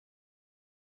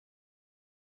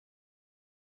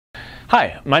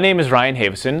Hi, my name is Ryan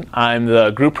Havison. I'm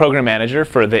the Group Program Manager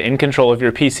for the In Control of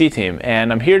Your PC team,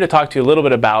 and I'm here to talk to you a little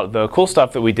bit about the cool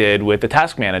stuff that we did with the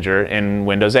Task Manager in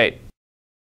Windows 8.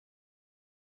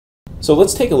 So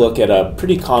let's take a look at a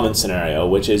pretty common scenario,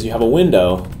 which is you have a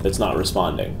window that's not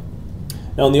responding.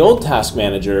 Now in the old Task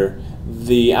Manager,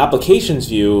 the Applications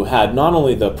view had not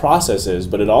only the processes,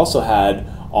 but it also had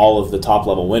all of the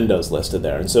top-level windows listed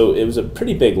there, and so it was a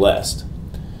pretty big list.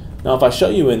 Now if I show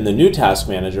you in the new Task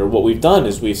Manager, what we've done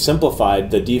is we've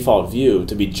simplified the default view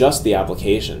to be just the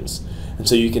applications. And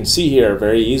so you can see here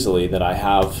very easily that I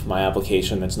have my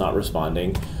application that's not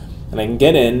responding, and I can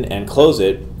get in and close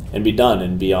it and be done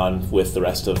and be on with the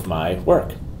rest of my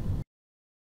work.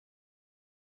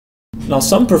 Now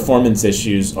some performance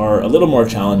issues are a little more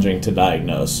challenging to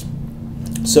diagnose.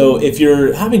 So if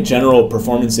you're having general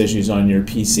performance issues on your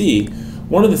PC,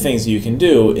 one of the things you can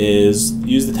do is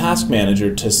use the Task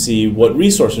Manager to see what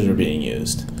resources are being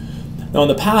used. Now in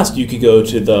the past you could go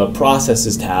to the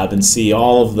Processes tab and see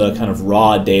all of the kind of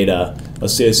raw data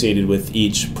associated with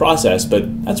each process,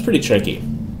 but that's pretty tricky.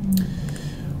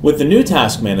 With the new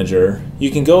Task Manager, you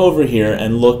can go over here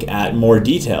and look at more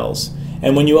details.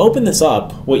 And when you open this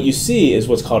up, what you see is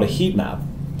what's called a heat map.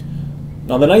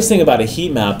 Now the nice thing about a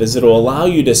heat map is it'll allow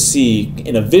you to see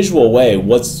in a visual way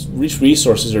which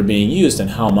resources are being used and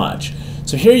how much.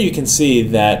 So here you can see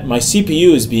that my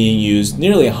CPU is being used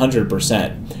nearly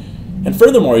 100%. And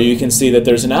furthermore, you can see that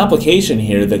there's an application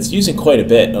here that's using quite a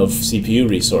bit of CPU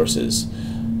resources.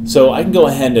 So I can go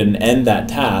ahead and end that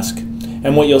task,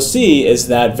 and what you'll see is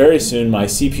that very soon my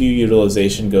CPU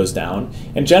utilization goes down,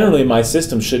 and generally my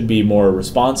system should be more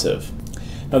responsive.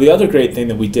 Now the other great thing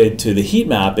that we did to the heat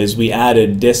map is we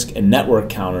added disk and network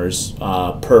counters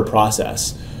per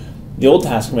process. The old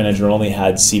Task Manager only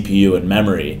had CPU and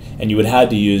memory, and you would have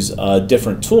to use a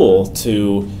different tool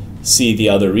to see the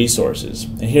other resources.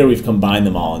 And here we've combined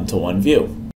them all into one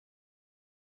view.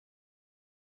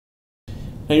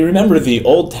 Now you remember the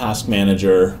old Task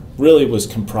Manager really was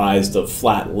comprised of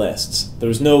flat lists. There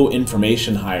was no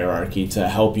information hierarchy to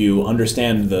help you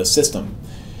understand the system.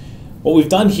 What we've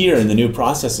done here in the new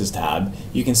Processes tab,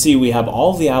 you can see we have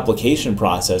all of the application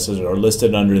processes are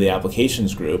listed under the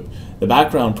Applications group. The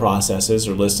background processes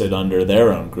are listed under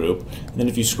their own group. And then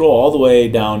if you scroll all the way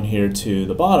down here to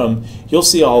the bottom, you'll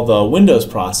see all the Windows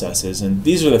processes, and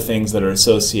these are the things that are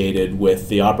associated with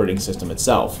the operating system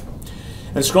itself.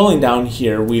 And scrolling down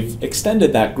here, we've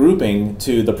extended that grouping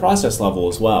to the process level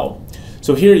as well.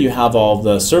 So here you have all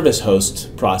the service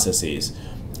host processes.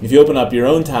 If you open up your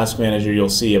own Task Manager, you'll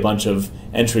see a bunch of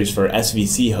entries for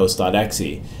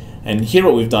svchost.exe. And here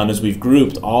what we've done is we've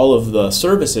grouped all of the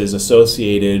services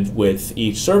associated with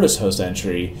each service host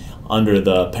entry under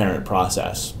the parent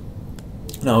process.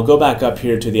 Now I'll go back up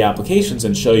here to the applications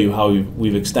and show you how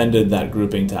we've extended that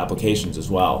grouping to applications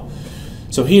as well.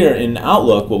 So here in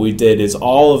Outlook, what we did is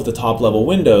all of the top-level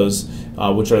windows,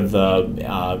 which are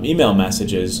the email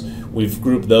messages, we've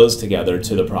grouped those together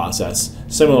to the process.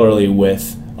 Similarly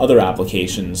with other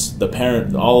applications, the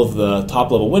parent, all of the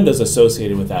top-level windows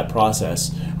associated with that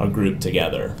process are grouped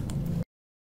together.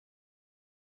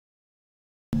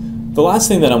 The last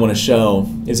thing that I want to show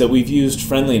is that we've used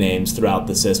friendly names throughout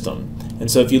the system. And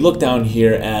so if you look down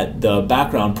here at the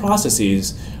background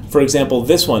processes, for example,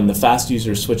 this one, the Fast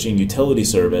User Switching Utility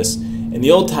Service, in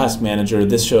the old Task Manager,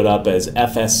 this showed up as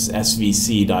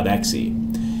fssvc.exe,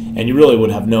 and you really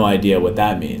would have no idea what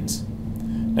that means.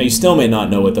 Now you still may not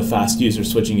know what the Fast User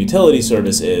Switching Utility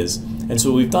Service is, and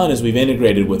so what we've done is we've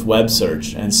integrated with web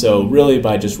search, and so really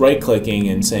by just right-clicking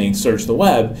and saying search the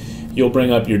web, you'll bring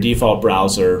up your default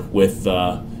browser with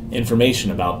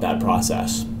information about that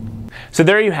process. So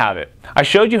there you have it. I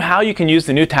showed you how you can use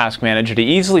the new Task Manager to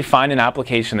easily find an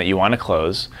application that you want to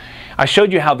close. I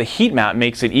showed you how the heat map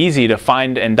makes it easy to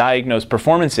find and diagnose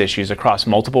performance issues across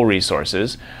multiple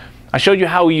resources. I showed you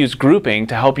how we use grouping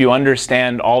to help you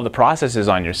understand all the processes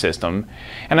on your system.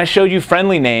 And I showed you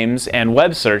friendly names and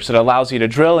web search that allows you to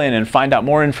drill in and find out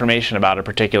more information about a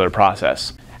particular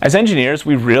process. As engineers,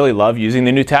 we really love using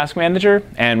the new Task Manager,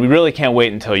 and we really can't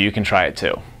wait until you can try it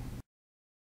too.